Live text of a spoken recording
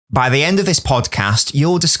By the end of this podcast,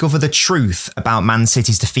 you'll discover the truth about Man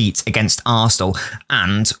City's defeat against Arsenal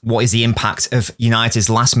and what is the impact of United's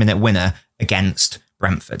last-minute winner against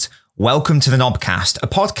Brentford. Welcome to the Knobcast, a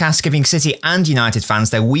podcast giving City and United fans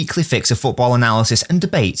their weekly fix of football analysis and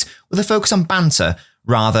debate with a focus on banter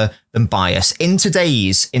rather than bias. In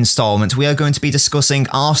today's instalment, we are going to be discussing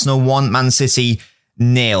Arsenal 1, Man City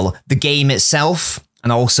 0, the game itself,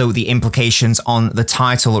 and also the implications on the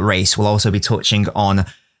title race. We'll also be touching on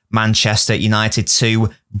Manchester United 2,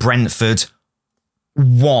 Brentford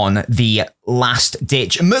 1, the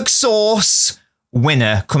last-ditch McSauce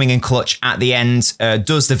winner coming in clutch at the end.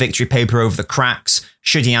 Does the victory paper over the cracks?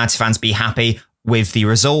 Should United fans be happy with the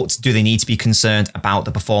result? Do they need to be concerned about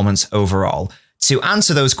the performance overall? To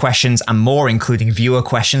answer those questions and more, including viewer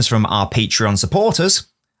questions from our Patreon supporters,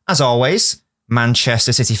 as always,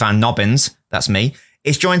 Manchester City fan Nobbins, that's me,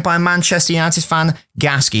 is joined by Manchester United fan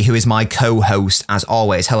Gasky, who is my co-host as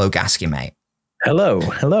always. Hello, Gasky, mate. Hello.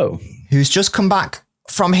 Who's just come back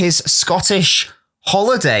from his Scottish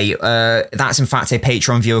holiday. That's in fact a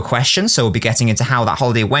Patreon viewer question, so we'll be getting into how that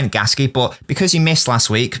holiday went, Gasky. But because you missed last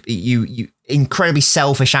week, you incredibly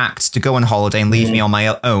selfish act to go on holiday and leave me on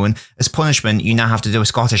my own. As punishment, you now have to do a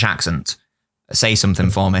Scottish accent. Say something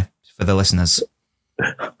for me, for the listeners.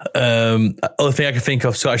 Only thing I can think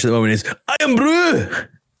of Scottish at the moment is I am brew.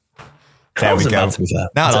 There we go.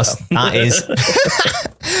 That is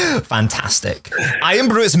fantastic. I am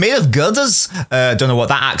brew. It's made of girders. Don't know what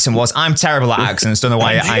that accent was. I'm terrible at accents. Don't know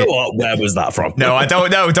why. Where was that from? No, I don't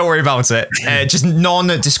know. Don't worry about it. Just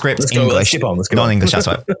nondescript English. Let's skip on. Non-English. That's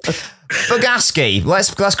right. But Gasky,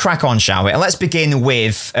 let's crack on, shall we? And let's begin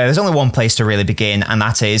with. There's only one place to really begin, and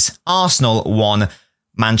that is Arsenal 1,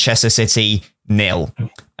 Manchester City 0.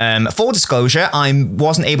 Full disclosure, I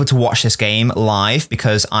wasn't able to watch this game live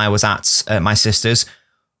because I was at my sister's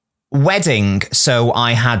wedding, so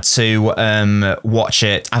I had to watch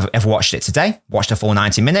it. I've watched it today, watched a full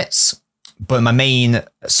 90 minutes, but my main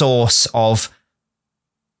source of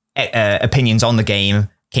opinions on the game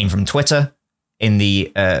came from Twitter in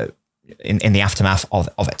the aftermath of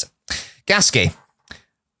it. Gasky,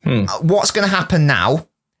 what's going to happen now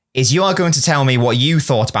is you are going to tell me what you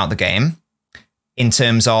thought about the game, in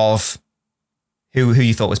terms of who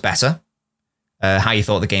you thought was better, how you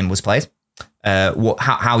thought the game was played,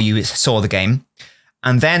 how you saw the game.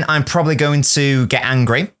 And then I'm probably going to get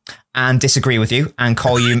angry and disagree with you and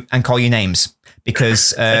call you names,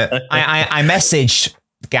 because I messaged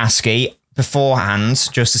Gasky beforehand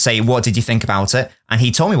just to say, what did you think about it? And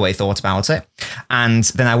he told me what he thought about it. And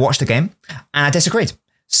then I watched the game and I disagreed.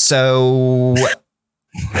 So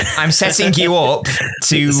I'm setting you up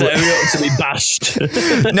to be bashed.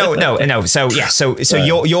 No. So yeah. So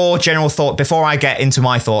your general thought before I get into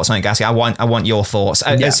my thoughts on it, Gasky. I want your thoughts.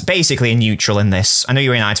 It's basically a neutral in this. I know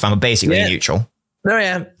you're a United fan, but basically a neutral. No,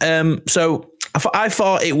 yeah. So I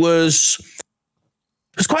thought it was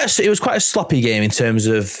quite a sloppy game in terms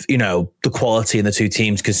of, you know, the quality in the two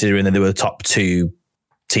teams, considering that they were the top two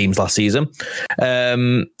teams last season.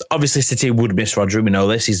 Obviously, City would miss Rodri. We know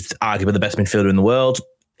this. He's arguably the best midfielder in the world.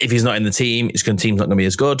 If he's not in the team, team's not going to be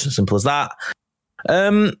as good. Simple as that.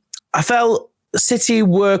 I felt City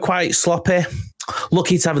were quite sloppy.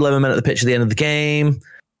 Lucky to have 11 men at the pitch at the end of the game.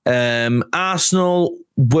 Arsenal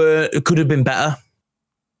could have been better.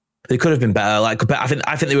 They could have been better. I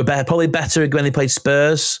think they were better, probably better when they played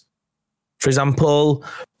Spurs, for example.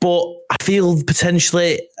 But I feel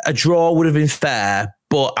potentially a draw would have been fair,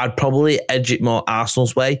 but I'd probably edge it more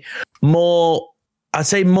Arsenal's way. I'd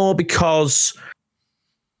say more because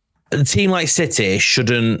a team like City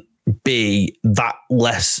shouldn't be that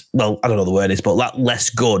less, well, I don't know what the word is, but that less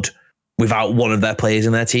good without one of their players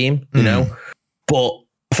in their team, you know? But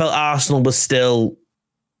I felt Arsenal was still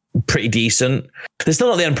pretty decent. They're still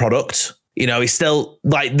not the end product. You know, it's still,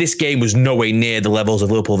 like, this game was nowhere near the levels of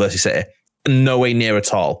Liverpool versus City. Nowhere near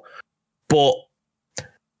at all. But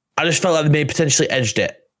I just felt like they may potentially edged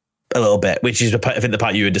it a little bit, which is, I think, the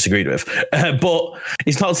part you disagreed with. But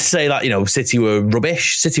it's not to say that, you know, City were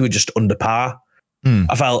rubbish. City were just under par.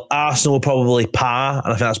 I felt Arsenal were probably par,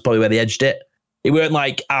 and I think that's probably where they edged it. It weren't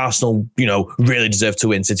like Arsenal, you know, really deserved to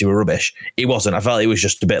win. City were rubbish. It wasn't. I felt it was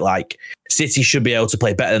just a bit like City should be able to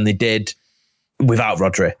play better than they did without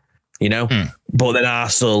Rodri, you know? But then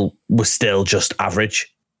Arsenal was still just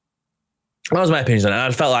average. That was my opinion on it. And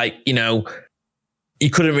I felt like, you know, you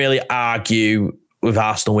couldn't really argue with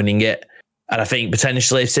Arsenal winning it. And I think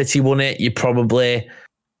potentially if City won it,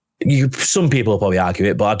 some people will probably argue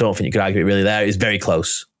it, but I don't think you could argue it really there. It's very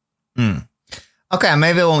close. Okay,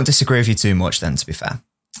 maybe I won't disagree with you too much then, to be fair.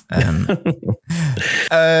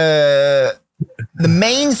 The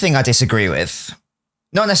main thing I disagree with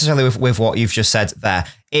Not necessarily with what you've just said there.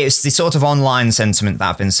 It's the sort of online sentiment that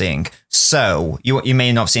I've been seeing. So you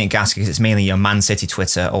may not have seen it, Gasky, because it's mainly your Man City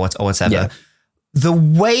Twitter or whatever. Yeah. The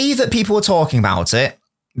way that people were talking about it,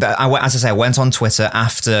 as I went on Twitter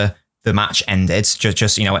after the match ended,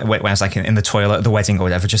 just when I was like in the toilet at the wedding or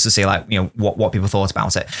whatever, just to see what people thought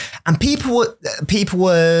about it. And people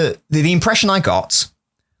were the impression I got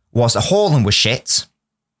was that Haaland was shit,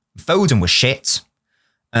 Foden was shit,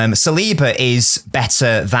 Saliba is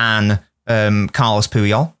better than Carlos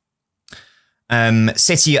Puyol.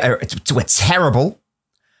 City were terrible,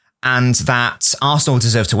 and that Arsenal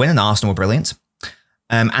deserved to win, and Arsenal were brilliant.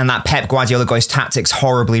 And that Pep Guardiola got his tactics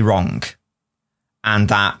horribly wrong, and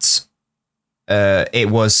that it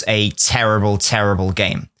was a terrible, terrible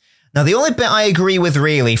game. Now, the only bit I agree with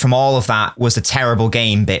really from all of that was the terrible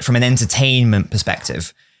game bit from an entertainment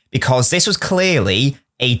perspective, because this was clearly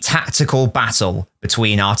a tactical battle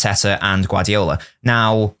between Arteta and Guardiola.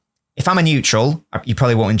 Now, if I'm a neutral, you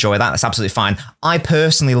probably won't enjoy that. That's absolutely fine. I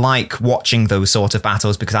personally like watching those sort of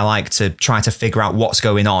battles because I like to try to figure out what's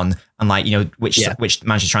going on and which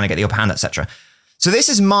manager's trying to get the upper hand, etc. So this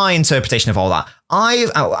is my interpretation of all that.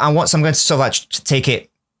 I'm going to sort of take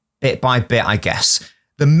it bit by bit, I guess.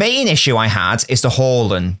 The main issue I had is the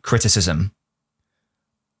Haaland criticism.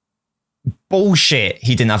 Bullshit,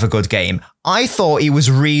 he didn't have a good game. I thought he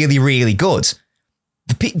was really, really good.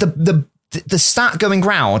 The stat going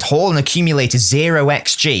round, Haaland accumulated 0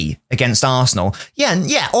 XG against Arsenal.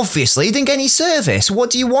 Yeah, obviously, he didn't get any service.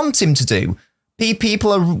 What do you want him to do?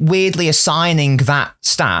 People are weirdly assigning that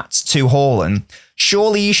stat to Haaland.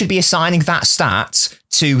 Surely you should be assigning that stat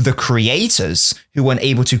to the creators who weren't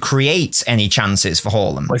able to create any chances for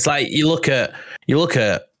Haaland. Well, it's like you look at.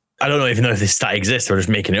 I don't even know if this stat exists or just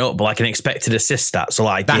making it up, but like an expected assist stat. So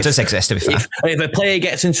like that does exist, to be fair. If a player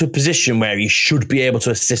gets into a position where he should be able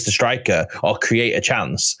to assist a striker or create a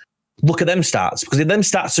chance, look at them stats, because if them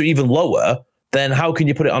stats are even lower, then how can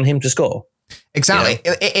you put it on him to score? Exactly.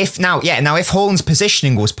 You know? If Haaland's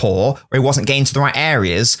positioning was poor or he wasn't getting to the right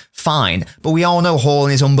areas, fine. But we all know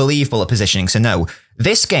Haaland is unbelievable at positioning. So no,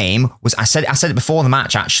 this game was, I said it before the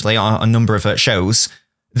match, actually, on a number of shows.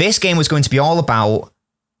 This game was going to be all about,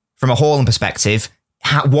 from a Haaland perspective,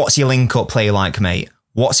 what's your link-up play like, mate?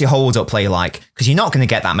 What's your hold-up play like? Because you're not going to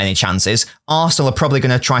get that many chances. Arsenal are probably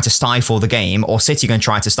going to try to stifle the game, or City are going to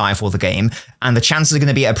try to stifle the game, and the chances are going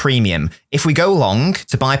to be at a premium. If we go long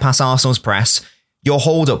to bypass Arsenal's press, your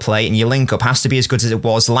hold-up play and your link-up has to be as good as it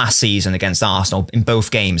was last season against Arsenal in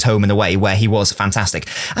both games, home and away, where he was fantastic.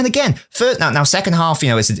 And again, now second half,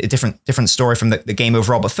 it's a different story from the game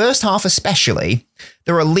overall, but first half especially,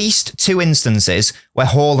 there were at least 2 instances where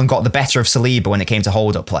Haaland got the better of Saliba when it came to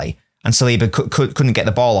hold-up play, and Saliba couldn't get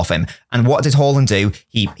the ball off him. And what did Haaland do?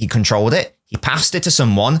 He controlled it. He passed it to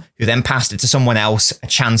someone who then passed it to someone else. A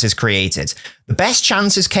chance is created. The best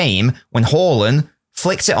chances came when Haaland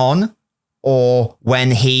flicked it on, or when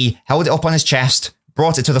he held it up on his chest,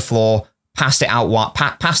 brought it to the floor, passed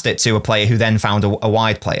it to a player who then found a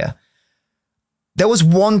wide player. There was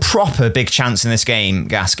one proper big chance in this game,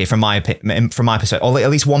 Gasky, from my perspective, or at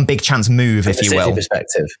least one big chance move, if you will.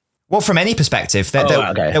 Perspective. Well, from any perspective,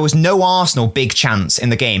 there was no Arsenal big chance in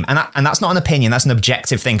the game. And that's not an opinion, that's an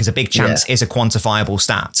objective thing, because a big chance is a quantifiable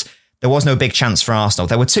stat. There was no big chance for Arsenal.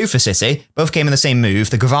 There were 2 for City. Both came in the same move.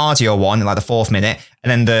 The Gvardiol one in the 4th minute, and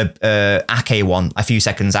then the Ake one a few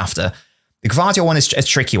seconds after. The Gvardiol one is a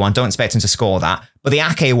tricky one. Don't expect him to score that. But the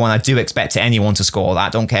Ake one, I do expect anyone to score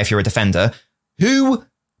that. Don't care if you're a defender. Who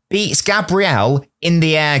beats Gabriel in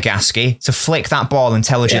the air, Gasky, to flick that ball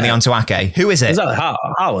intelligently onto Ake? Who is it? Is that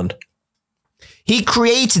Haaland? He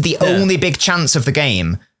created the only big chance of the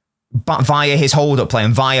game, but via his hold-up play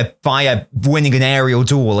and via winning an aerial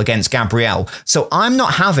duel against Gabriel. So I'm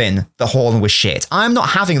not having the Haaland was shit. I'm not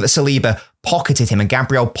having that Saliba pocketed him and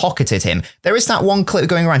Gabriel pocketed him. There is that one clip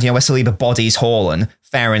going around, where Saliba bodies Haaland.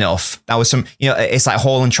 Fair enough. That was some, it's like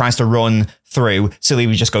Haaland tries to run through.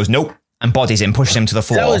 Saliba just goes, nope, and bodies him, pushes him to the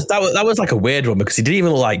floor. That was like a weird one, because he didn't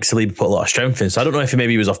even look like Saliba put a lot of strength in. So I don't know if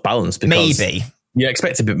maybe he was off balance. Because maybe. You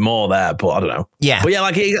expect a bit more there, but I don't know. Yeah. But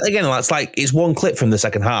yeah, it's one clip from the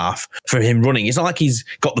second half from him running. It's not like he's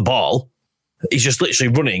got the ball. He's just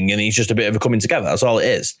literally running, and he's just a bit of a coming together. That's all it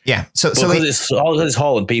is. Yeah. So all this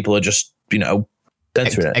Haaland people are just,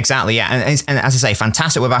 entering it. Exactly, yeah. And as I say,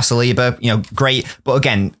 fantastic with Saliba, great. But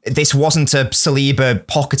again, this wasn't a Saliba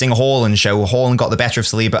pocketing Haaland show. Haaland got the better of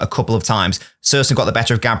Saliba a couple of times. Certainly got the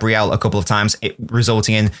better of Gabriel a couple of times,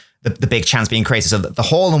 resulting in the big chance being created. So the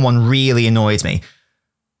Haaland one really annoyed me.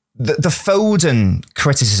 The Foden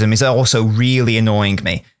criticism is also really annoying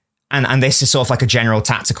me. And this is sort of like a general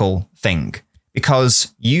tactical thing.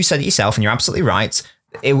 Because you said it yourself, and you're absolutely right,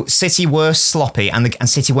 City were sloppy and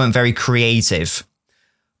City weren't very creative.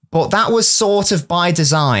 But that was sort of by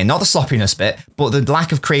design, not the sloppiness bit, but the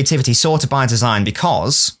lack of creativity sort of by design,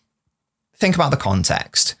 because think about the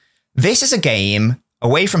context. This is a game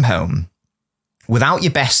away from home without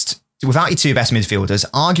your two best midfielders,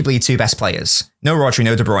 arguably your two best players. No Rodri,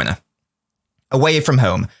 no De Bruyne. Away from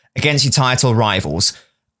home against your title rivals.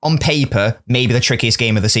 On paper, maybe the trickiest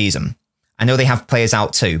game of the season. I know they have players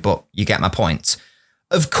out too, but you get my point.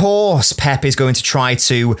 Of course, Pep is going to try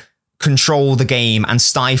to control the game and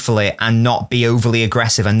stifle it and not be overly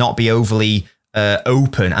aggressive and not be overly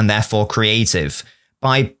open and therefore creative.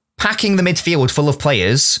 By packing the midfield full of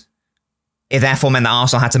players, it therefore meant that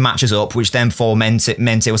Arsenal had to match us up, which therefore meant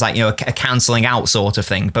it was like, a cancelling out sort of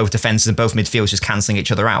thing. Both defences and both midfields just cancelling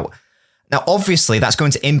each other out. Now, obviously, that's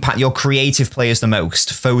going to impact your creative players the most,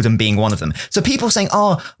 Foden being one of them. So people saying,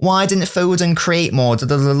 why didn't Foden create more?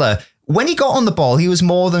 When he got on the ball, he was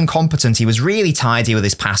more than competent. He was really tidy with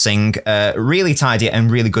his passing, really tidy and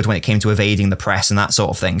really good when it came to evading the press and that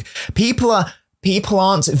sort of thing. People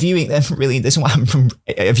aren't viewing them really. This is what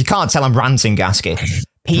if you can't tell, I'm ranting, Gasky.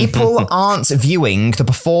 People aren't viewing the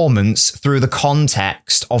performance through the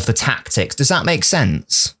context of the tactics. Does that make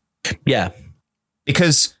sense? Yeah,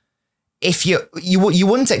 because if you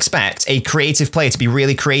wouldn't expect a creative player to be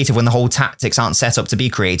really creative when the whole tactics aren't set up to be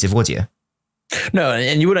creative, would you? No,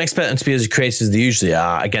 and you wouldn't expect them to be as creative as they usually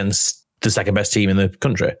are against the second best team in the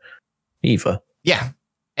country, either. Yeah,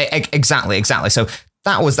 exactly. So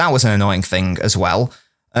that was an annoying thing as well.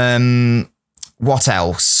 What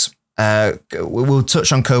else? We'll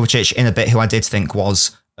touch on Kovacic in a bit, who I did think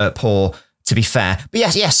was poor, to be fair. But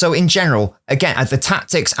yes. So in general, again, the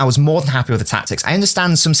tactics, I was more than happy with the tactics. I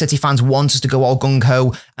understand some City fans want us to go all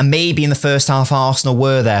gung-ho, and maybe in the first half, Arsenal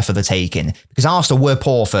were there for the taking, because Arsenal were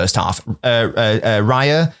poor first half.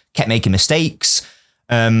 Raya kept making mistakes.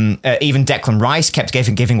 Even Declan Rice kept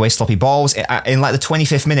giving away sloppy balls. In like the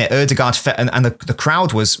 25th minute, Ødegaard and the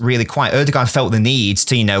crowd was really quiet. Ødegaard felt the need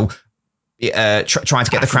to, trying to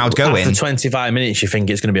get the crowd going. After 25 minutes, you think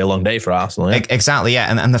it's going to be a long day for Arsenal. Yeah? Exactly,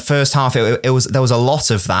 yeah. And the first half, there was a lot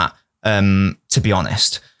of that, to be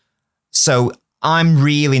honest. So I'm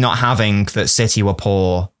really not having that City were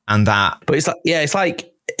poor and that. But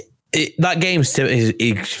that game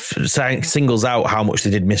singles out how much they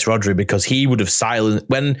did miss Rodri, because he would have silenced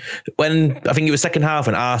when I think it was second half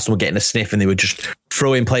when Arsenal were getting a sniff and they were just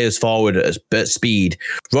throwing players forward at speed.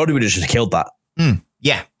 Rodri would have just killed that.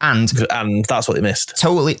 Yeah, and that's what they missed.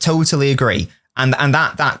 Totally agree. And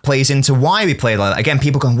that plays into why we play like that. Again,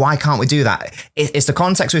 people going, why can't we do that? It's the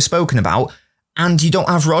context we've spoken about, and you don't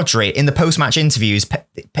have Rodri. In the post-match interviews,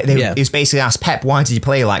 he was basically asked, Pep, why did you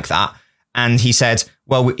play like that? And he said,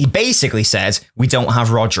 he basically said, we don't have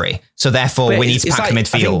Rodri, so therefore we need to pack the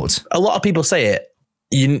midfield. A lot of people say it.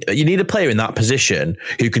 You need a player in that position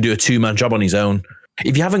who can do a two-man job on his own.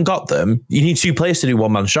 If you haven't got them, you need two players to do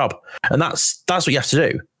one man's job. And that's what you have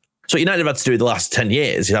to do. So United have had to do it the last 10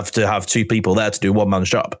 years. You have to have two people there to do one man's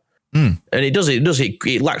job. And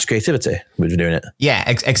it lacks creativity with doing it. Yeah,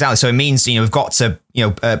 exactly. So it means, we've got to,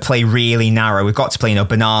 play really narrow. We've got to play,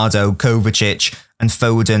 Bernardo, Kovacic and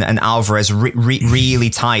Foden and Alvarez really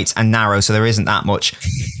tight and narrow. So there isn't that much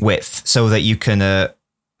width, so that you can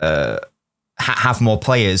have more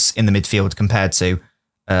players in the midfield compared to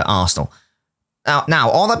Arsenal. Now,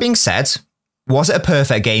 all that being said, was it a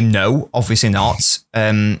perfect game? No, obviously not. Just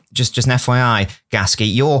an FYI,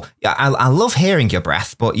 Gasky, I love hearing your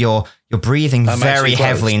breath, but you're breathing very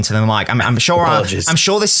heavily into the mic. I'm sure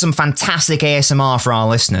this is some fantastic ASMR for our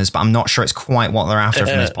listeners, but I'm not sure it's quite what they're after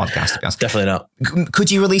from this podcast, to be honest. Definitely not. Could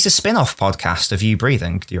you release a spin-off podcast of you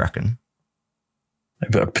breathing, do you reckon? I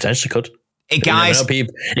potentially could. Hey, guys,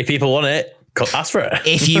 if people want it, ask for it.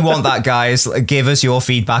 If you want that, guys, give us your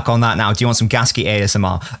feedback on that now. Do you want some Gasky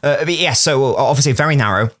ASMR? So obviously very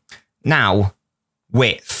narrow. Now,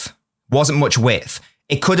 width. Wasn't much width.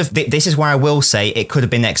 It could have, this is where I will say it could have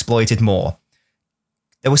been exploited more.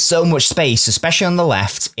 There was so much space, especially on the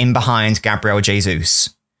left, in behind Gabriel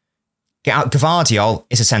Jesus. Gvardiol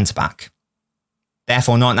is a centre-back.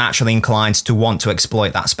 Therefore, not naturally inclined to want to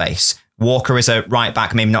exploit that space. Walker is a right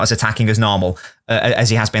back, maybe not as attacking as normal, as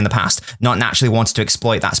he has been in the past. Not naturally wanted to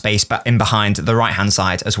exploit that space, but in behind the right-hand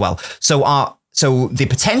side as well. So the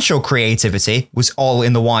potential creativity was all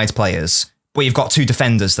in the wide players, but you've got two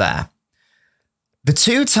defenders there. The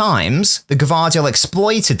two times the Gvardiol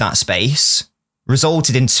exploited that space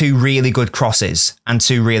resulted in two really good crosses and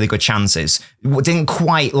two really good chances. It didn't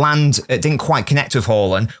quite land, it didn't quite connect with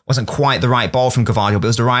Haaland, wasn't quite the right ball from Gvardiol, but it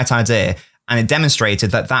was the right idea. And it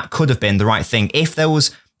demonstrated that could have been the right thing if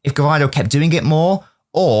Gvardiol kept doing it more,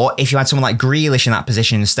 Or if you had someone like Grealish in that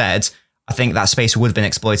position instead, I think that space would have been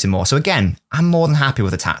exploited more. So again, I'm more than happy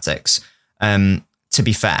with the tactics, to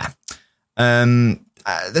be fair.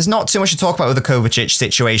 There's not too much to talk about with the Kovacic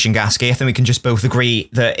situation, Gasky. I think we can just both agree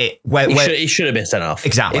that he should have been sent off.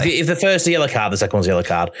 Exactly. If the first a yellow card, the second one's a yellow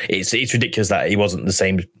card, it's ridiculous that he wasn't the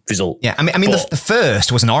same result. Yeah, I mean, the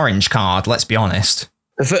first was an orange card. Let's be honest.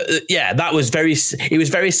 That was it was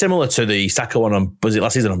very similar to the Saka one was it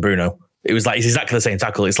last season on Bruno? It was like, it's exactly the same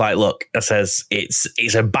tackle. It's like, look, it says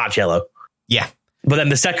it's a bad yellow. Yeah. But then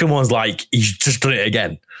the second one's like, he's just done it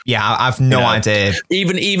again. Yeah, I've no idea.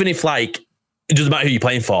 Even if like, it doesn't matter who you're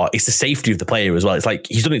playing for, it's the safety of the player as well. It's like,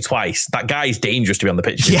 he's done it twice. That guy's dangerous to be on the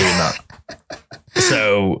pitch doing that.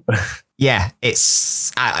 So... Yeah,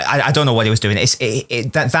 it's I don't know what he was doing.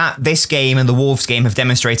 This game and the Wolves game have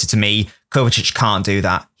demonstrated to me Kovacic can't do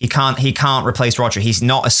that. He can't replace Rodri. He's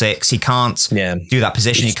not a 6. He can't do that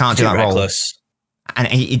position. He can't do that reckless role. And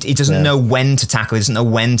he doesn't know when to tackle. He doesn't know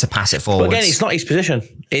when to pass it forward. But again, it's not his position.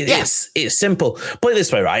 It's simple. Put it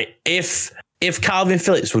this way, right? If Calvin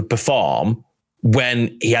Phillips would perform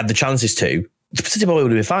when he had the chances to, the City probably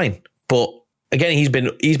would have been fine. But again, he's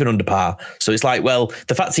been under par. So it's like, well,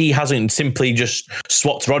 the fact he hasn't simply just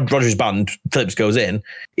swapped Rodgers' band, Phillips goes in,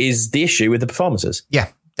 is the issue with the performances. Yeah,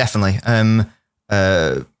 definitely.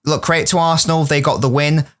 Look, credit to Arsenal. They got the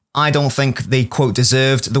win. I don't think they, quote,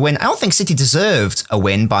 deserved the win. I don't think City deserved a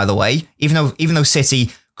win, by the way, even though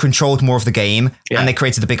City controlled more of the game and they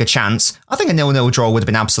created the bigger chance. I think a 0-0 draw would have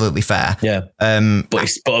been absolutely fair. Yeah.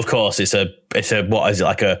 But of course it's a what is it,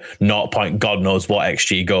 like a 0. God knows what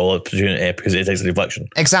XG goal opportunity because it takes a deflection.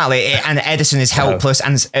 Exactly. And Ederson is helpless.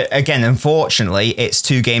 And again, unfortunately, it's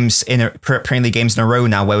 2 games Premier League games in a row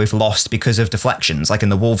now where we've lost because of deflections. Like in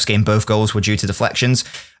the Wolves game, both goals were due to deflections.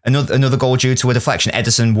 Another goal due to a deflection.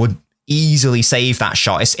 Ederson would easily save that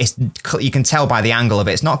shot. It's you can tell by the angle of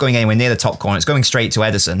it. It's not going anywhere near the top corner. It's going straight to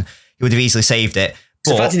Ederson. He would have easily saved it.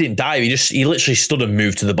 But the fact he didn't dive, he literally stood and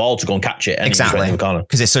moved to the ball to go and catch it. And exactly,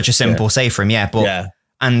 because it's such a simple save for him. Yeah, but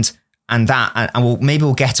and maybe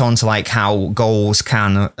we'll get on to like how goals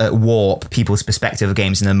can warp people's perspective of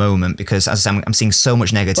games in a moment. Because as I say, I'm seeing so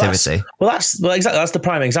much negativity. Exactly. That's the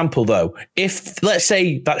prime example, though. If let's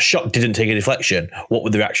say that shot didn't take a deflection, what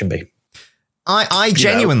would the reaction be? I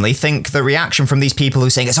genuinely think the reaction from these people who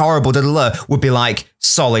are saying it's horrible, would be like,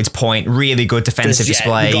 solid point, really good defensive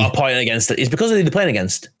display. We got a point against it. It's because of who they're playing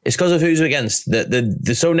against. It's because of who's against.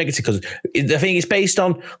 They're so negative because I think it's based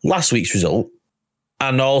on last week's result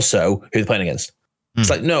and also who they're playing against. It's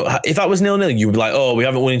like, no, if that was 0-0, you would be like, oh, we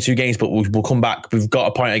haven't won in 2 games, but we'll come back. We've got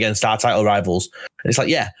a point against our title rivals. And it's like,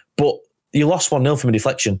 yeah, but you lost 1-0 from a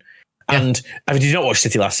deflection. And I mean, did you not watch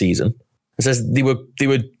City last season? It says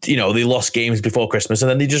they lost games before Christmas and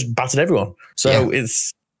then they just battered everyone. So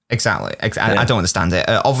it's... Exactly. I don't understand it.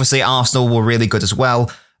 Obviously, Arsenal were really good as well.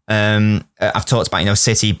 I've talked about,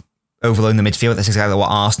 City overloading the midfield. That's exactly what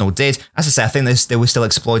Arsenal did. As I say, I think they were still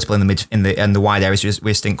exploitable in the wide areas.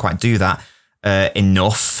 We just didn't quite do that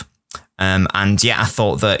enough. I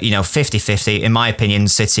thought that, 50-50, in my opinion,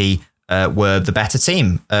 City were the better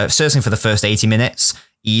team. Certainly for the first 80 minutes,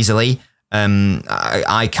 easily.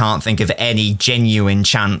 I can't think of any genuine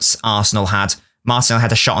chance Arsenal had. Martial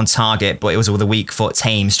had a shot on target, but it was with a weak foot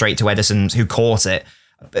tame straight to Ederson, who caught it.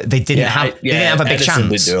 They didn't have a big Ederson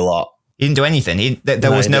chance. Didn't do a lot. He didn't do anything. He didn't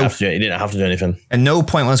have to do anything. At no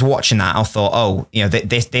point when I was watching that, I thought,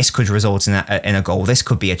 this could result in a goal. This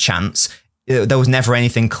could be a chance. There was never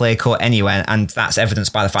anything clear cut anywhere, and that's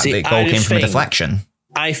evidenced by the fact that the goal came from a deflection.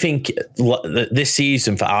 I think this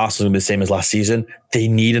season for Arsenal will be the same as last season. They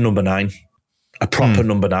need a number 9, a proper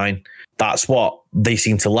number 9. That's what they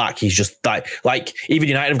seem to lack. He's just like even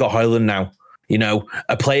United have got Haaland now.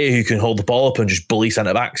 A player who can hold the ball up and just bully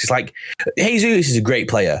centre backs. It's like Jesus is a great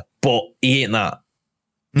player, but he ain't that.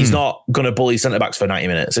 He's not going to bully centre backs for 90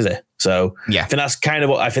 minutes, is he? So I think that's kind of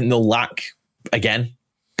what I think they'll lack again.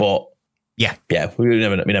 But we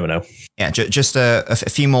never know. Yeah, just a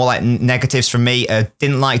few more like negatives from me.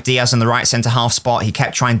 Didn't like Diaz in the right centre half spot. He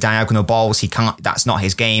kept trying diagonal balls. He can't. That's not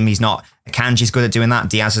his game. He's not. Akanji's good at doing that.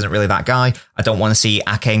 Diaz isn't really that guy. I don't want to see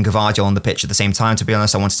Ake and Gvardiol on the pitch at the same time. To be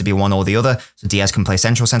honest, I want it to be one or the other. So Diaz can play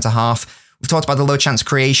central centre half. We've talked about the low chance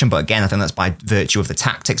creation, but again, I think that's by virtue of the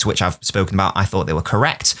tactics, which I've spoken about. I thought they were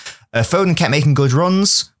correct. Foden kept making good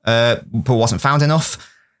runs, but wasn't found enough.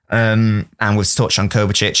 And we've touched on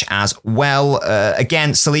Kovacic as well.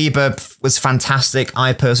 Again, Saliba was fantastic.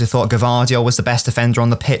 I personally thought Gvardiol was the best defender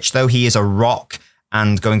on the pitch, though. He is a rock,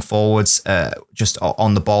 and going forwards, just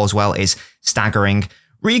on the ball as well, is staggering.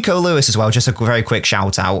 Rico Lewis as well, just a very quick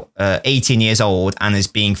shout out. 18 years old and is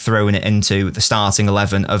being thrown into the starting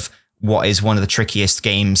 11 of what is one of the trickiest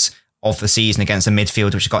games of the season against a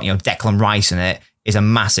midfield which has got, Declan Rice in it, is a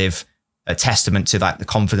massive testament to the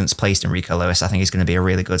confidence placed in Rico Lewis. I think he's going to be a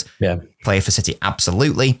really good player for City.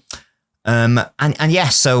 Absolutely. And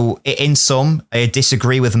yes, so in sum, I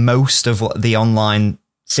disagree with most of what the online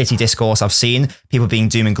City discourse I've seen, people being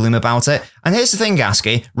doom and gloom about it. And here's the thing,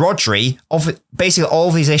 Gasky, Rodri, basically all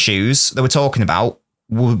of these issues that we're talking about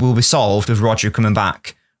will be solved with Rodri coming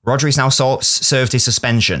back. Rodri's now served his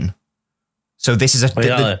suspension. So this is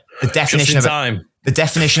the definition of the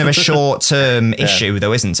definition of a short-term issue,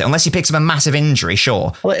 though, isn't it? Unless he picks up a massive injury,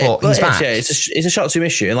 sure. But he's back. It's a short-term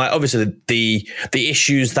issue. And obviously the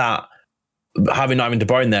issues that having De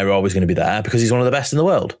Bruyne there are always going to be there because he's one of the best in the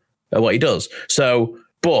world at what he does. So,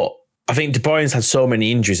 but I think De Bruyne's had so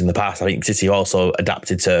many injuries in the past. I think City also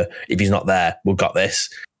adapted to, if he's not there, we've got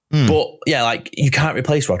this. But yeah, you can't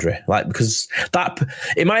replace Rodri, because that,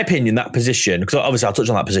 in my opinion, that position, because obviously I'll touch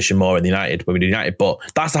on that position more in the United when we do United, but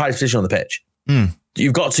that's the highest position on the pitch.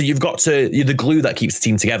 You've got to, you're the glue that keeps the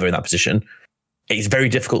team together in that position. It's very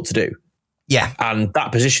difficult to do. Yeah. And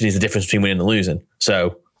that position is the difference between winning and losing.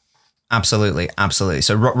 So. Absolutely.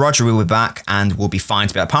 So Rodri will be back and will be fine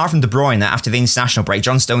to be. Apart from De Bruyne, after the international break,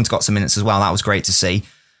 John Stones got some minutes as well. That was great to see.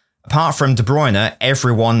 Apart from De Bruyne,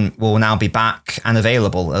 everyone will now be back and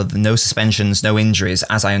available. No suspensions, no injuries,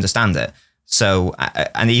 as I understand it. So,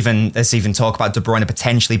 and there's even talk about De Bruyne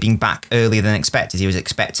potentially being back earlier than expected. He was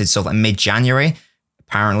expected sort of mid-January.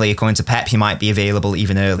 Apparently, according to Pep, he might be available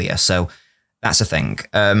even earlier. So that's a thing.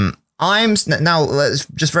 Now let's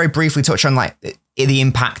just very briefly touch on the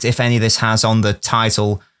impact, if any, this has on the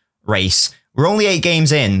title race. We're only 8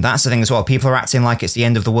 games in. That's the thing as well. People are acting like it's the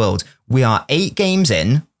end of the world. We are 8 games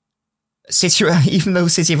in. City, even though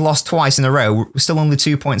City have lost twice in a row, we're still only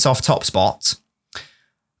 2 points off top spot.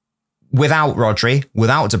 Without Rodri,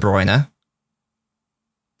 without De Bruyne,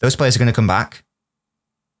 those players are going to come back.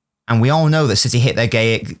 And we all know that City hit their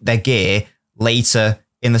gear later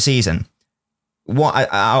in the season. What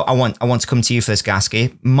I want to come to you for this,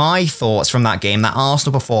 Gasky. My thoughts from that game, that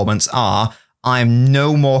Arsenal performance, are I'm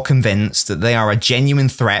no more convinced that they are a genuine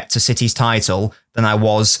threat to City's title than I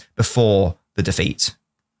was before the defeat.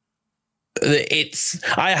 From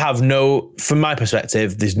my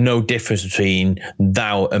perspective, there's no difference between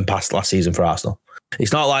now and past last season for Arsenal.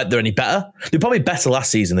 It's not like they're any better. They're probably better last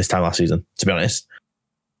season, to be honest.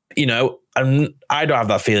 And I don't have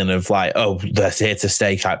that feeling of they're here to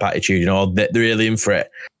stay type attitude, they're really in for it.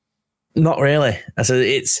 Not really. I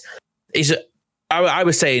said I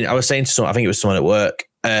was saying to someone, I think it was someone at work,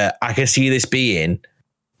 I can see this being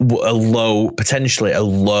potentially a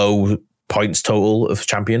low points total of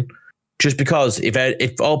champion. Just because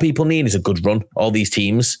if all people need is a good run, all these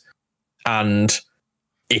teams, and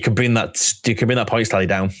it could bring that points tally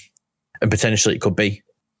down, and potentially it could be.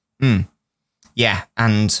 Yeah,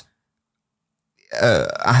 and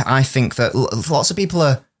I think that lots of people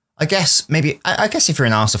are. I guess if you're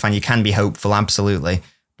an Arsenal fan, you can be hopeful, absolutely.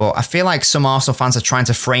 But I feel like some Arsenal fans are trying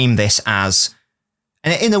to frame this as,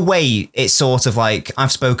 and in a way, it's sort of like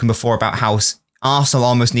I've spoken before about how Arsenal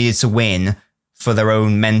almost needed to win for their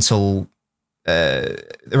own mentality.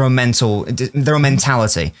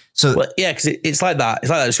 So because it's like that. It's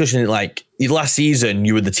like that discussion. Last season,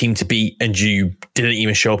 you were the team to beat, and you didn't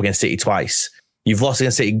even show up against City twice. You've lost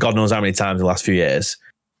against City God knows how many times in the last few years,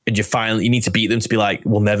 and you need to beat them to be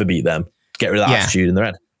we'll never beat them. Get rid of that attitude in their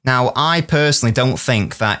head. Now, I personally don't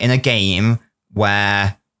think that in a game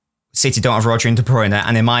where City don't have Rodri and De Bruyne,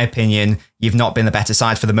 and in my opinion, you've not been the better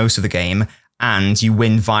side for the most of the game, and you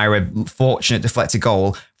win via a fortunate deflected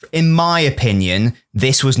goal. In my opinion,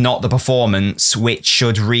 this was not the performance which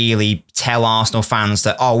should really tell Arsenal fans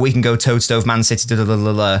that, we can go toe-to-toe with Man City,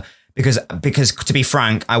 because to be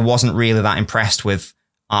frank, I wasn't really that impressed with...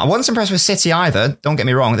 I wasn't impressed with City either. Don't get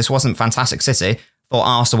me wrong, this wasn't fantastic City. Thought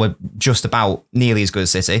Arsenal were just about nearly as good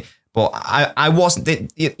as City. But I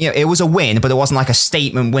wasn't... It was a win, but it wasn't like a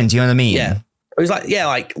statement win. Do you know what I mean? Yeah. It was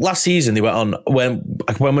last season they went on when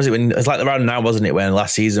was it? When it was around now, wasn't it? When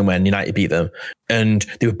last season when United beat them and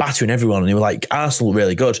they were battering everyone and they were Arsenal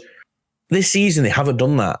really good. This season they haven't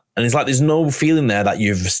done that, and it's there's no feeling there that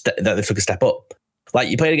they took a step up.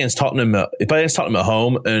 You played against Tottenham. You played against Tottenham at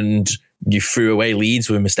home and you threw away leads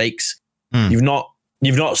with mistakes. You've not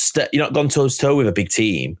gone toe to toe with a big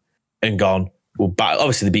team and gone. Well,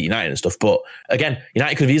 obviously they beat United and stuff, but again,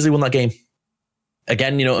 United could have easily won that game.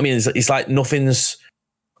 Again, you know what I mean? It's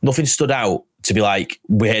nothing stood out to be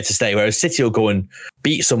we're here to stay. Whereas City will go and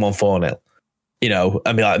beat someone 4-0,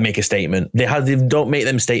 and be make a statement. They don't make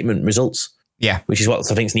them statement results. Yeah. Which is what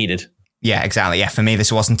I think is needed. Yeah, exactly. Yeah, for me,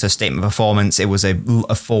 this wasn't a statement performance. It was a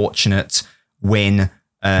fortunate win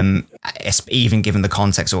Even given the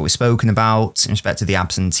context of what we've spoken about in respect to the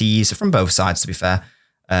absentees from both sides, to be fair.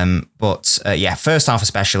 But first half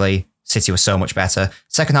especially, City was so much better.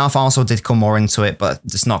 Second half also did come more into it, but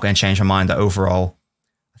it's not going to change my mind that overall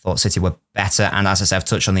I thought City were better. And as I said, I've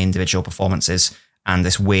touched on the individual performances and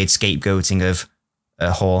this weird scapegoating of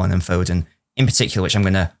Haaland and Foden in particular, which I'm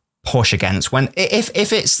going to push against. When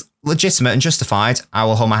if it's legitimate and justified, I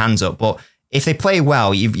will hold my hands up. But if they play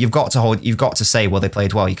well, you've got to say, well, they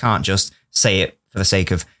played well. You can't just say it for the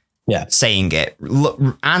sake of saying it.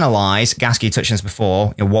 Analyze. Gasky touched on this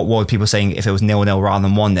before. What were people saying if it was 0-0 rather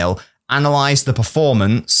than 1-0? Analyze the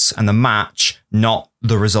performance and the match, not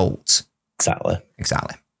the result.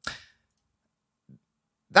 Exactly.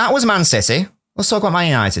 That was Man City. Let's talk about Man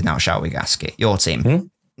United now, shall we, Gasky? Your team. Mm-hmm.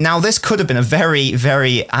 Now, this could have been a very,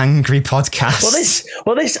 very angry podcast.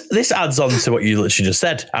 Well, this adds on to what you literally just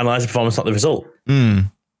said. Analyze the performance, not the result.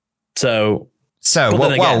 So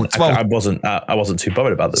I wasn't too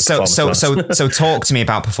bothered about this. So talk to me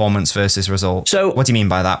about performance versus result. So what do you mean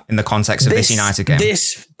by that in the context of this United game?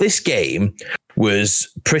 This game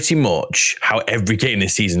was pretty much how every game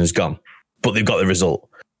this season has gone, but they've got the result.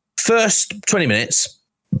 First 20 minutes,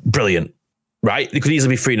 brilliant, right? They could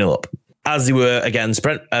easily be 3-0 up, as they were against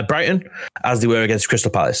Brighton, as they were against Crystal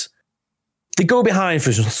Palace. They go behind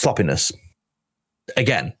for sloppiness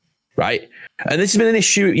again, right? And this has been an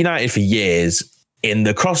issue at United for years.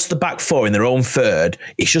 Across the back four in their own third,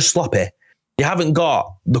 it's just sloppy. You haven't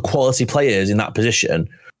got the quality players in that position.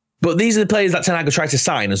 But these are the players that Ten Hag tried to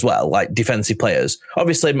sign as well, like defensive players.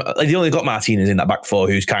 Obviously, they only got Martinez in that back four,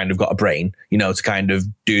 who's kind of got a brain, to kind of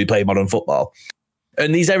play modern football.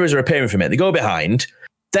 And these errors are appearing from it. They go behind,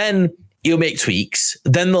 then he'll make tweaks.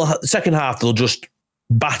 Then second half, they'll just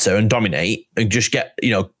batter and dominate and just get,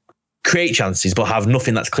 create chances, but have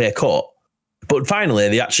nothing that's clear cut. But finally,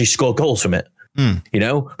 they actually score goals from it,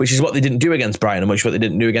 which is what they didn't do against Brighton and which is what they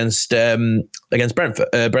didn't do against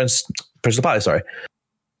Crystal Palace, sorry.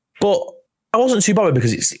 But I wasn't too bothered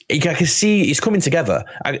because I can see it's coming together.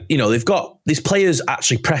 They've got these players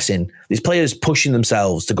actually pressing, these players pushing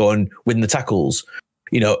themselves to go and win the tackles.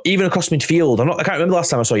 Even across midfield. I can't remember the last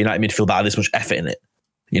time I saw United midfield that had this much effort in it.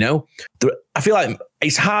 I feel like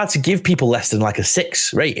it's hard to give people less than like a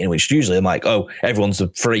 6 rating, which usually I'm like, oh, everyone's a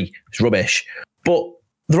 3. It's rubbish. But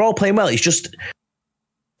they're all playing well. It's just,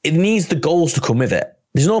 it needs the goals to come with it.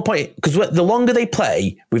 There's no point, because the longer they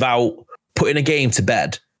play without putting a game to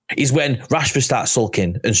bed is when Rashford starts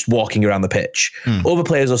sulking and walking around the pitch. Other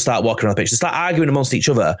players will start walking around the pitch. They start arguing amongst each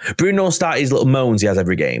other. Bruno will start his little moans he has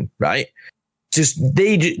every game, right?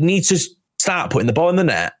 They need to start putting the ball in the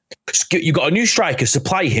net. You've got a new striker,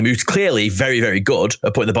 supply him, who's clearly very, very good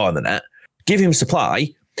at putting the ball in the net. Give him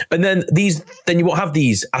supply, and then you won't have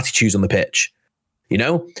these attitudes on the pitch,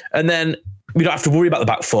 And then we don't have to worry about the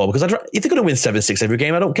back four because if they're going to win 7-6 every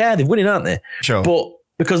game, I don't care. They're winning, aren't they? Sure. But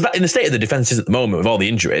because in the state of the defenses at the moment with all the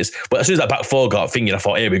injuries, but as soon as that back four got fingered, I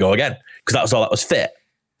thought, here we go again, because that was all that was fit.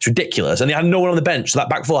 It's ridiculous, and they had no one on the bench, so that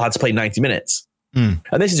back four had to play 90 minutes. And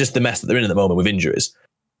this is just the mess that they're in at the moment with injuries.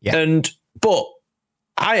 Yeah. But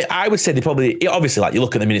I would say they probably, obviously, like you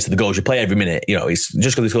look at the minutes of the goals, you play every minute. It's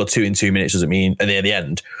just because they scored 2 in 2 minutes doesn't mean at the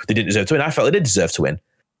end they didn't deserve to win. I felt they did deserve to win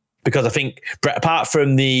because I think apart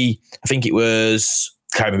from I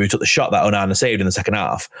can't remember who took the shot that Onana saved in the second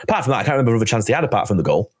half. Apart from that, I can't remember other chance they had apart from the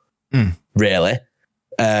goal. Really,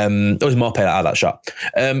 there was more pay that had that shot.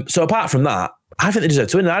 So apart from that, I think they deserve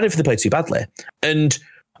to win. And I don't think they played too badly. And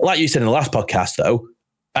like you said in the last podcast, though,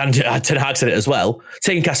 and Ten Hag said it as well,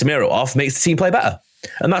 taking Casemiro off makes the team play better.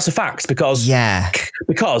 And that's a fact because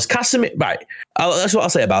Casemiro, right, that's what I'll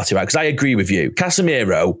say about it, right, because I agree with you.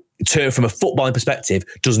 Casemiro, from a footballing perspective,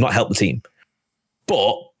 does not help the team.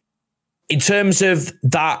 But in terms of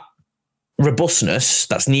that robustness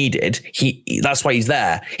that's needed, that's why he's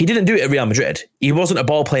there. He didn't do it at Real Madrid. He wasn't a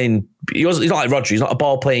ball playing, he's not like Rodri, he's not a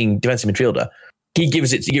ball playing defensive midfielder. He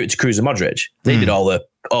gives it to Kroos and Modric. They did all the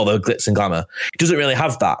glitz and glamour. He doesn't really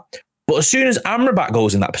have that. But as soon as Amrabat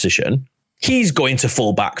goes in that position, he's going to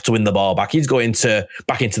full back to win the ball back. He's going to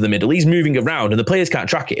back into the middle. He's moving around and the players can't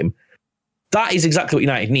track him. That is exactly what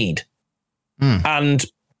United need. And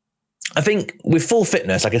I think with full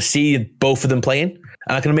fitness, I can see both of them playing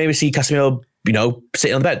and I can maybe see Casemiro,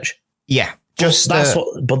 sitting on the bench. Yeah.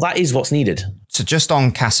 But that is what's needed. So just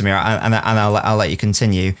on Casemiro, and I'll let you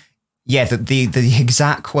continue. Yeah, the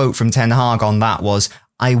exact quote from Ten Hag on that was,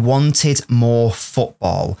 "I wanted more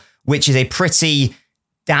football," which is a pretty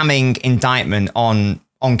damning indictment on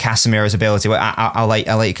Casemiro's ability. I'll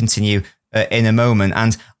let you continue in a moment.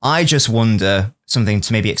 And I just wonder, something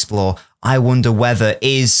to maybe explore, I wonder whether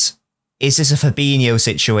is is this a Fabinho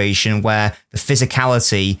situation where the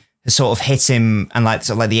physicality has sort of hit him, and like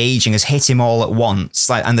the aging has hit him all at once,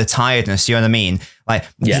 like, and the tiredness, you know what I mean? Like,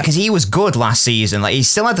 because he was good last season, like he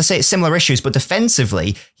still had the similar issues, but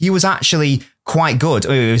defensively he was actually quite good.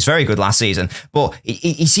 He was very good last season, but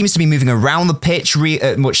he seems to be moving around the pitch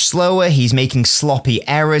much slower. He's making sloppy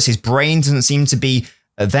errors. His brain doesn't seem to be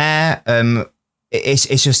there.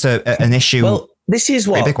 It's just an issue. Well, this is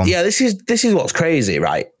this is what's crazy,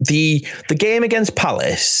 right? The game against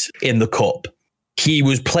Palace in the cup, he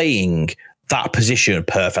was playing that position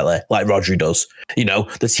perfectly, like Rodri does. You know,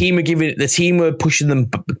 the team were pushing them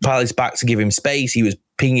Palace back to give him space. He was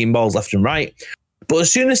pinging balls left and right. But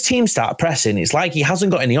as soon as teams start pressing, it's like he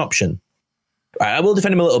hasn't got any option. Right, I will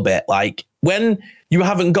defend him a little bit. Like, when you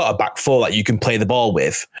haven't got a back four that you can play the ball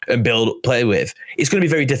with and play with, it's going to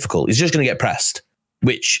be very difficult. He's just going to get pressed,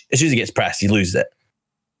 which as soon as he gets pressed, he loses it.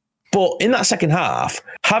 But in that second half,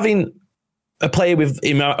 having a player with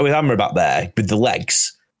Amrabat there with the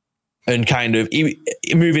legs and kind of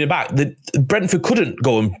moving it back, the Brentford couldn't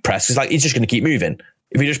go and press. It's like he's just going to keep moving.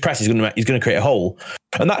 If he just presses, he's going to create a hole,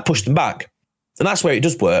 and that pushed them back. And that's where it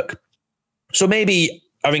does work. So maybe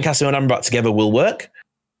having Casemiro and Amrabat together will work.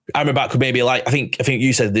 Amrabat could maybe, like, I think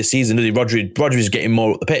you said this season, Rodri's getting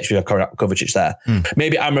more up the pitch with Kovacic there.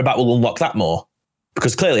 Maybe Amrabat will unlock that more,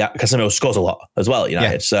 because clearly Casemiro scores a lot as well at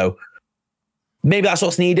United. Yeah. So maybe that's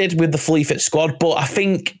what's needed with the fully fit squad. But I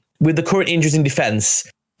think with the current injuries in defence,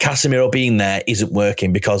 Casemiro being there isn't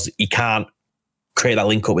working because he can't create that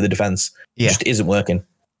link up with the defence. It just isn't working.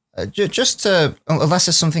 Just to, unless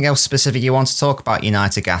there's something else specific you want to talk about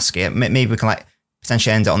United, Gasket, maybe we can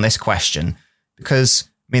potentially end it on this question, because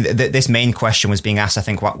I mean this main question was being asked, I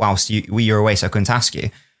think, whilst you were away, so I couldn't ask you.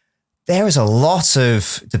 There is a lot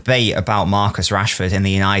of debate about Marcus Rashford in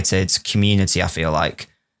the United community. I feel like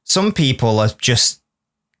some people are just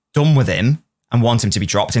done with him and want him to be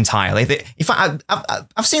dropped entirely. In fact,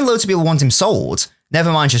 I've seen loads of people want him sold.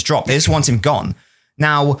 Never mind just dropped. They just want him gone.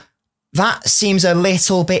 Now, that seems a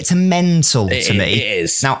little bit mental to me. It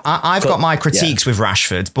is. Now, I've got my critiques with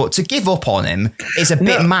Rashford, but to give up on him is a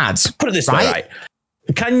bit mad. Put it this way, right?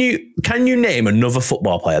 Can you name another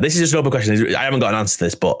football player? This is just an open question. I haven't got an answer to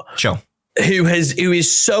this, but sure. Who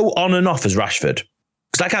is so on and off as Rashford?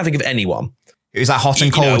 Because I can't think of anyone. Is that hot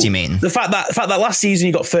and cold, you mean? The fact that last season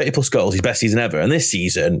he got 30 plus goals, his best season ever, and this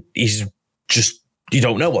season he's just, you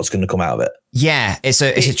don't know what's going to come out of it. Yeah, it's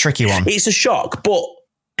a tricky one. It's a shock, but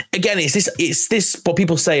again, it's this what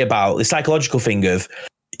people say about the psychological thing of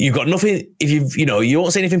you've got nothing, if you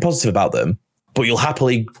won't say anything positive about them, but you'll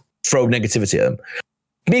happily throw negativity at them.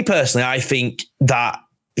 Me personally, I think that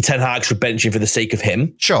Ten Hag should bench him for the sake of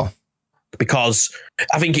him. Sure. Because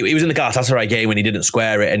I think he was in the Galatasaray game when he didn't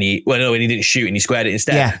square it and when he didn't shoot and he squared it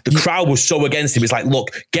instead. Yeah. The crowd was so against him. It's like,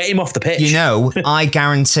 look, get him off the pitch. I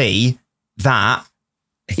guarantee that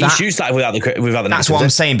he shoots that without the that's what I'm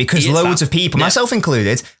saying, because loads of people, myself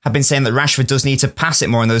included, have been saying that Rashford does need to pass it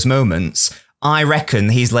more in those moments. I reckon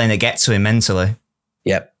he's letting it get to him mentally.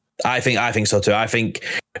 Yep. I think so too. I think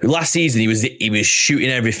last season he was shooting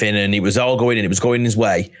everything and it was all going and it was going his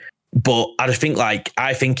way. But I just think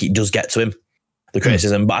I think it does get to him, the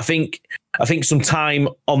criticism. But I think some time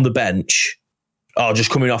on the bench or just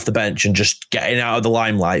coming off the bench and just getting out of the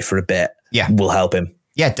limelight for a bit will help him.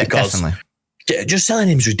 Yeah, definitely. Just selling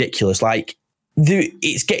him is ridiculous. Like,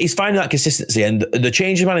 he's finding that consistency, and the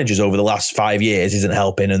change of managers over the last 5 years isn't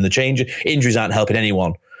helping, and the change of injuries aren't helping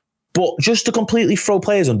anyone. But just to completely throw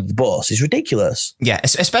players under the bus is ridiculous. Yeah,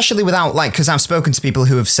 especially without, because I've spoken to people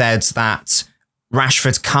who have said that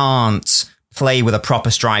Rashford can't play with a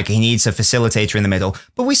proper striker. He needs a facilitator in the middle.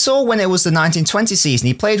 But we saw when it was the 1920 season,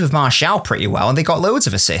 he played with Martial pretty well, and they got loads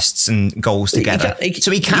of assists and goals together.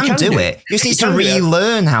 So he can do it. He just needs to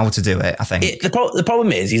relearn how to do it, I think. The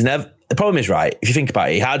problem is, right, if you think about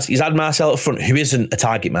it, he's had Martial up front, who isn't a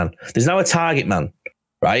target man. There's now a target man,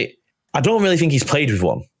 right? I don't really think he's played with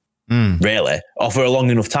one, really, or for a long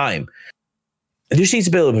enough time. He just needs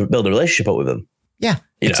to build a relationship up with him. Yeah,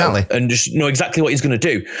 exactly. And just know exactly what he's going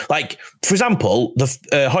to do. Like, for example, the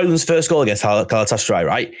Haaland's first goal against Galatasaray,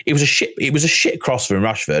 right? It was a shit cross from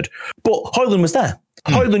Rashford, but Haaland was there.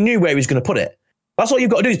 Haaland knew where he was going to put it. That's all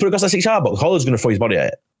you've got to do is put it across that 6-yard box. Haaland's going to throw his body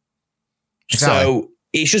at it. Exactly. So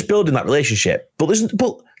it's just building that relationship. But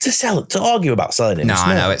to argue about selling it. No,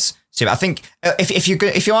 I know it's. I think if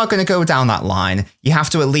you are going to go down that line, you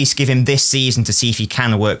have to at least give him this season to see if he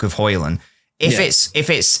can work with Haaland. If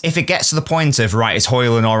it gets to the point of right, it's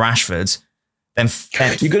Haaland or Rashford, then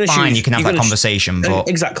fine, you can have that conversation. But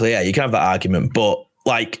exactly, yeah, you can have that argument. But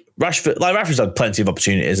Rashford's had plenty of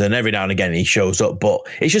opportunities, and every now and again he shows up. But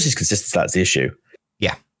it's just his consistency that's the issue.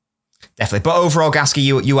 Yeah, Definitely. But overall, Gasky,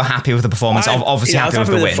 you were happy with the performance. Obviously happy with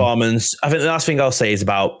the win. Performance. I think the last thing I'll say is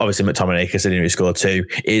about, obviously, McTominay, considering he scored 2,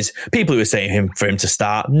 is people who are saying for him to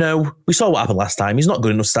start. No, we saw what happened last time. He's not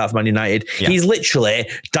good enough to start for Man United. Yeah. He's literally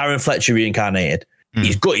Darren Fletcher reincarnated.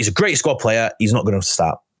 He's good. He's a great squad player. He's not good enough to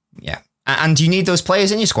start. Yeah. And you need those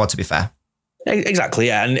players in your squad, to be fair. Exactly,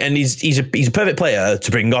 yeah. And he's a perfect player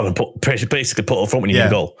to bring on and basically put up front when you need a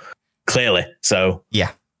goal. Clearly. So.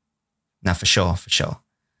 Yeah. No, for sure.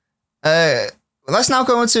 Let's now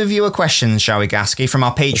go into viewer questions, shall we, Gasky, from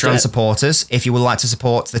our Patreon supporters. If you would like to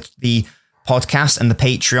support the podcast and the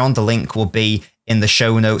Patreon, the link will be in the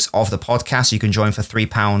show notes of the podcast. You can join for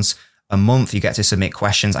 £3 a month. You get to submit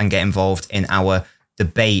questions and get involved in our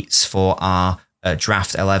debates for our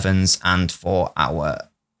draft 11s and for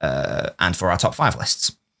our top 5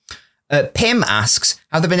 lists. Pim asks,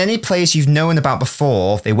 have there been any players you've known about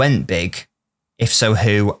before they went big? If so,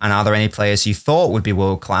 who? And are there any players you thought would be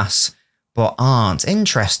world class but aren't?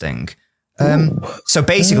 Interesting. So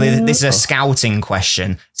basically, this is a scouting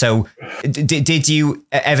question. So did you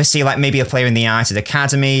ever see like maybe a player in the United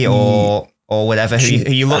Academy or whatever who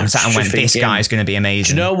you looked at and went, this guy is going to be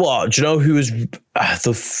amazing? Do you know what? Do you know who was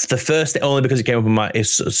the first thing? Only because it came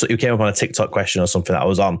up on a TikTok question or something that I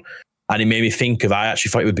was on, and it made me think of. I actually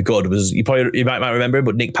thought it would be good. Was you might remember him,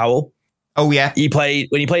 but Nick Powell. Oh yeah, he played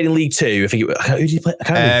when he played in League Two. I think who did he play? I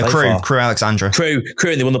can't remember. Crew Alexandra. Crew,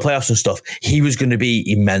 and they won the playoffs and stuff. He was going to be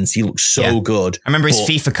immense. He looked so good. I remember his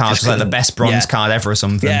FIFA card was like the best bronze card ever or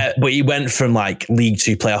something. Yeah, but he went from like League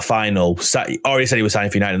Two playoff final. Already said he was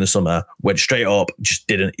signing for United in the summer. Went straight up. Just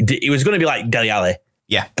didn't. He was going to be like Dele Alli.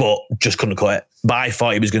 Yeah, but just couldn't cut it. But I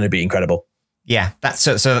thought he was going to be incredible. Yeah, that's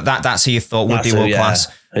who you thought would be world class,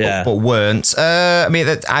 but weren't.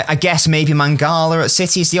 I guess maybe Mangala at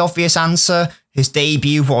City is the obvious answer. His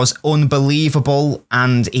debut was unbelievable,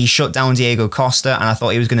 and he shut down Diego Costa, and I thought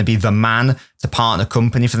he was going to be the man to partner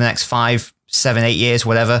company for the next 5, 7, 8 years,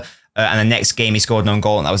 whatever. And the next game he scored an own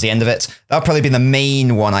goal, and that was the end of it. That would probably be the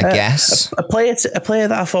main one, I guess. A player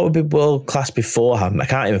that I thought would be world class beforehand. I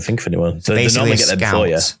can't even think of anyone. So basically, they normally get there before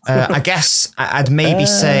you. I guess I'd maybe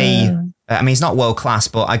say. He's not world class,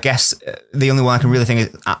 but I guess the only one I can really think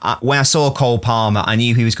is when I saw Cole Palmer, I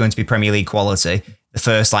knew he was going to be Premier League quality. The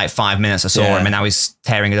first 5 minutes I saw him, and now he's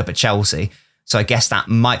tearing it up at Chelsea. So I guess that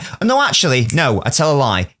might. No, I tell a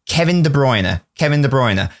lie. Kevin De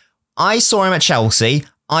Bruyne. I saw him at Chelsea.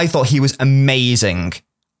 I thought he was amazing,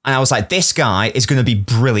 and I was like, this guy is going to be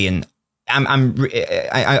brilliant.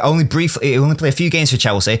 I only played a few games for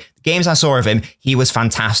Chelsea. The games I saw of him, he was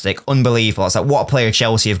fantastic, unbelievable. I was like, what a player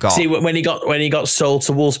Chelsea have got. See, when he got sold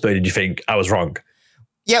to Wolfsburg, did you think I was wrong?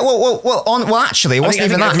 Yeah, actually, it wasn't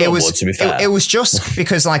even that. It was just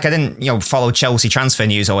because I didn't follow Chelsea transfer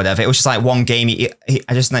news or whatever. It was just like one game.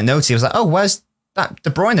 I just noticed. He was like, oh, where's that De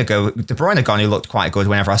Bruyne gone? Who looked quite good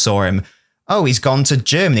whenever I saw him. Oh, he's gone to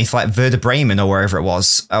Germany for Werder Bremen or wherever it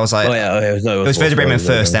was. I was like, it was Werder Bremen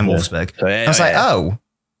first, then Wolfsburg. So, I was like,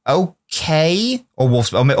 oh, okay, or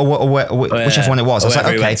Wolfsburg, or whichever one it was. I was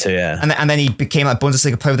like, okay, and then he became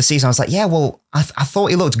Bundesliga player of the season. I was like, yeah, well, I thought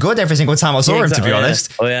he looked good every single time I saw him, to be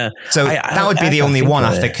honest. So that would be the only one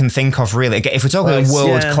I can think of, really. If we're talking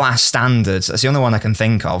world class standards, that's the only one I can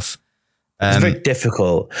think of. It's very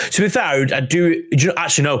difficult. To be fair, I do.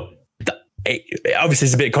 Actually, no. Obviously,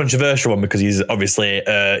 it's a bit controversial one because he's obviously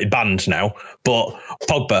banned now. But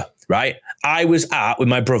Pogba, right? I was with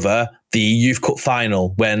my brother the Youth Cup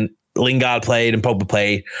final when Lingard played and Pogba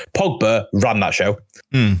played. Pogba ran that show,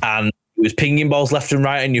 and he was pinging balls left and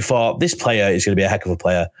right. And you thought, this player is going to be a heck of a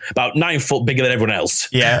player, about 9 foot bigger than everyone else.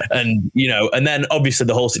 Yeah, and and then obviously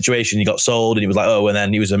the whole situation, he got sold, and he was like, and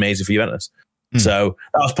then he was amazing for Juventus. So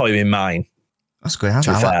that was probably been mine. That's good.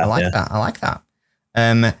 I like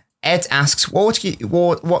that. Ed asks,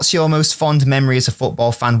 what's your most fond memory as a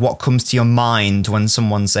football fan? What comes to your mind when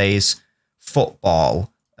someone says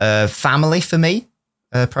football? Family for me,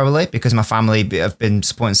 probably, because my family have been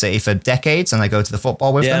supporting City for decades and I go to the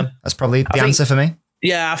football with them. That's probably the answer for me.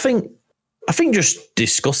 Yeah, I think just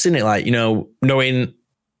discussing it, knowing,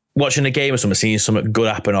 watching a game or something, seeing something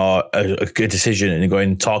good happen or a good decision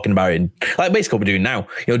and talking about it. And, basically what we're doing now,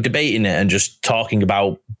 debating it and just talking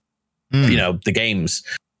about, the games.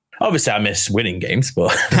 Obviously, I miss winning games,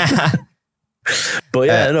 but apart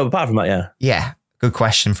from that, yeah. Yeah, good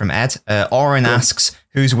question from Ed. Oren asks,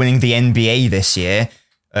 who's winning the NBA this year?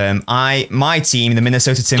 My team, the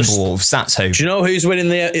Minnesota Timberwolves. That's who. Do you know who's winning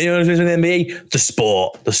the NBA? The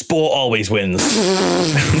sport. The sport always wins.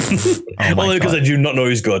 Only because I do not know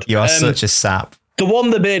who's good. You are such a sap. The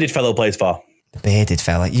one the bearded fellow plays for. The bearded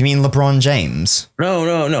fella? You mean LeBron James? No,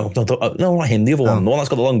 not him. The other one. The one that's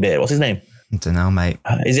got the long beard. What's his name? I don't know, mate.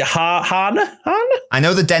 Is it Haaland? I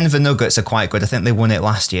know the Denver Nuggets are quite good. I think they won it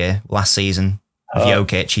last season.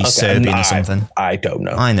 Jokic, he's Serbian or something. I don't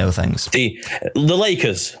know. I know things. The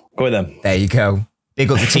Lakers. Go with them. There you go.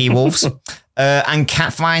 Big up the T-Wolves. And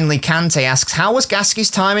finally, Kante asks, how was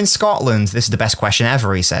Gasky's time in Scotland? This is the best question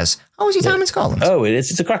ever, he says. How was your time in Scotland? Oh,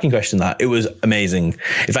 it's a cracking question, that. It was amazing.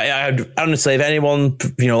 In fact, honestly, if anyone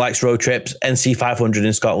likes road trips, NC 500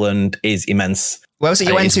 in Scotland is immense. Where was it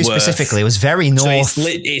you went to specifically? It was very north. So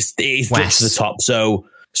it's west to the top.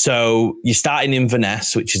 So you're starting in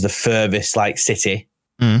Inverness, which is the furthest city.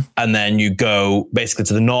 And then you go basically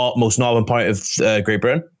to the most northern point of Great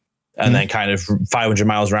Britain. And then kind of 500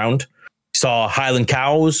 miles around. Saw Highland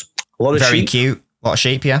cows, a lot of very sheep. Cute. A lot of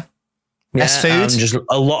sheep, yeah. Best food? And just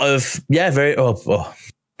a lot of, very,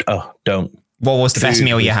 don't. What was the best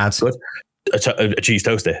meal you had? A cheese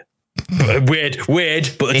toasty. Weird,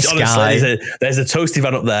 but honestly, there's a toasty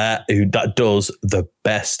van up there that does the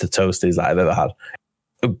best toasties that I've ever had.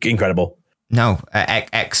 Incredible. No,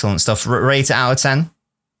 excellent stuff. Rate it out of 10?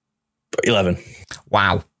 11.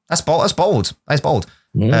 Wow. That's bold.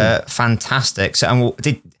 Fantastic. So,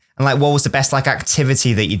 what was the best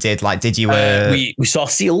activity that you did? Did you? We saw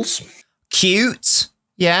seals. Cute.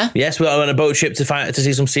 Yeah. Yes, we went on a boat trip to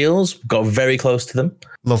see some seals. Got very close to them.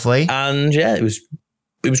 Lovely. And yeah, it was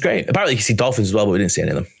great. Apparently, you can see dolphins as well, but we didn't see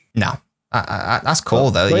any of them. No. That's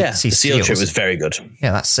cool though. The seal trip was very good.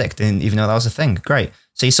 Yeah, that's sick. Didn't even know that was a thing. Great.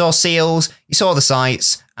 So you saw seals, you saw the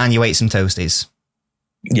sights, and you ate some toasties.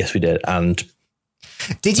 Yes, we did. And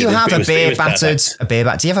did you have a beer battered? Do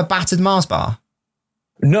you have a battered Mars bar?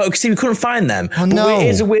 No, because we couldn't find them. Oh no! But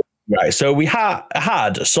here's a weird, right? So we had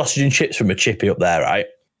sausage and chips from a chippy up there, right?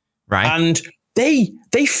 Right. And they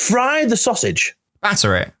fried the sausage.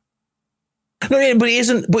 Batter it. No, yeah, but it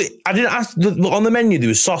isn't. But I didn't ask. On the menu, there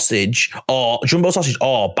was sausage or jumbo sausage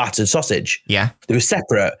or battered sausage. Yeah, they were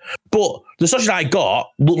separate. But the sausage I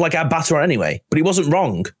got looked like I had batter on anyway. But it wasn't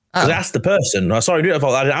wrong. I asked the person. I didn't ask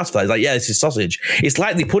for that. He's like, yeah, this is sausage. It's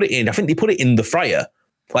like they put it in. I think they put it in the fryer,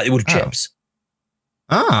 like they would chips.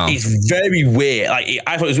 Oh, it's very weird.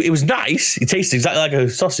 I thought it was nice. It tasted exactly like a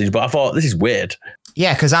sausage, but I thought this is weird.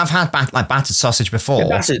 Yeah, because I've had battered sausage before. Yeah,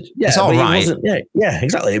 battered. Yeah, it's all right. Yeah,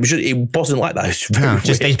 exactly. It wasn't like that. It's very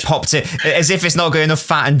weird. They popped it as if it's not got enough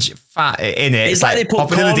fat in it. It's like they put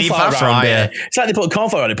pop it in the deep fat fryer. It's like they put corn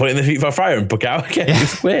flour on it, put it in the deep fat fryer, and book out again. Yeah.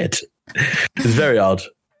 It's weird. It's very odd.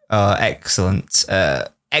 Excellent.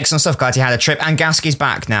 Excellent stuff. Glad you had a trip. And Gasky's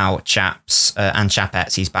back now, chaps and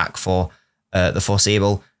chapettes. He's back for the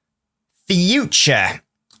foreseeable future.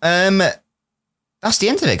 That's the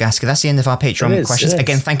end of it, Gasky. That's the end of our Patreon questions.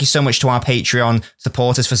 Again, thank you so much to our Patreon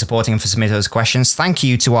supporters for supporting and for submitting those questions. Thank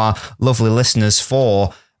you to our lovely listeners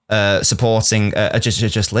for supporting,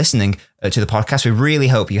 just listening to the podcast. We really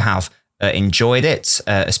hope you have enjoyed it,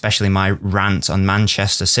 especially my rant on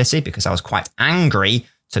Manchester City, because I was quite angry,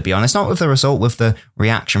 to be honest, not with the result, with the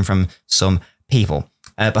reaction from some people.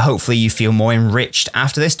 But hopefully you feel more enriched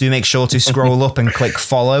after this. Do make sure to scroll up and click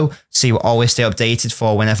follow so you will always stay updated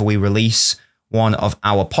for whenever we release one of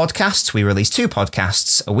our podcasts. We release 2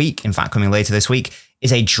 podcasts a week. In fact, coming later this week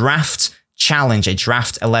is a draft challenge, a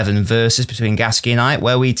draft 11 versus between Gasky and I,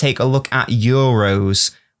 where we take a look at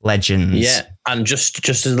Euros legends. Yeah, and just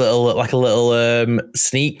a little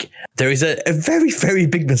sneak. There is a very, very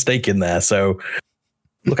big mistake in there, so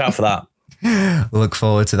look out for that. Look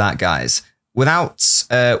forward to that, guys. Without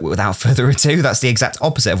further ado, that's the exact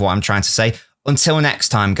opposite of what I'm trying to say. Until next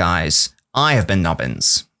time, guys, I have been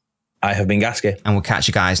Nobbins. I have been Gasky. And we'll catch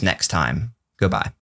you guys next time. Goodbye.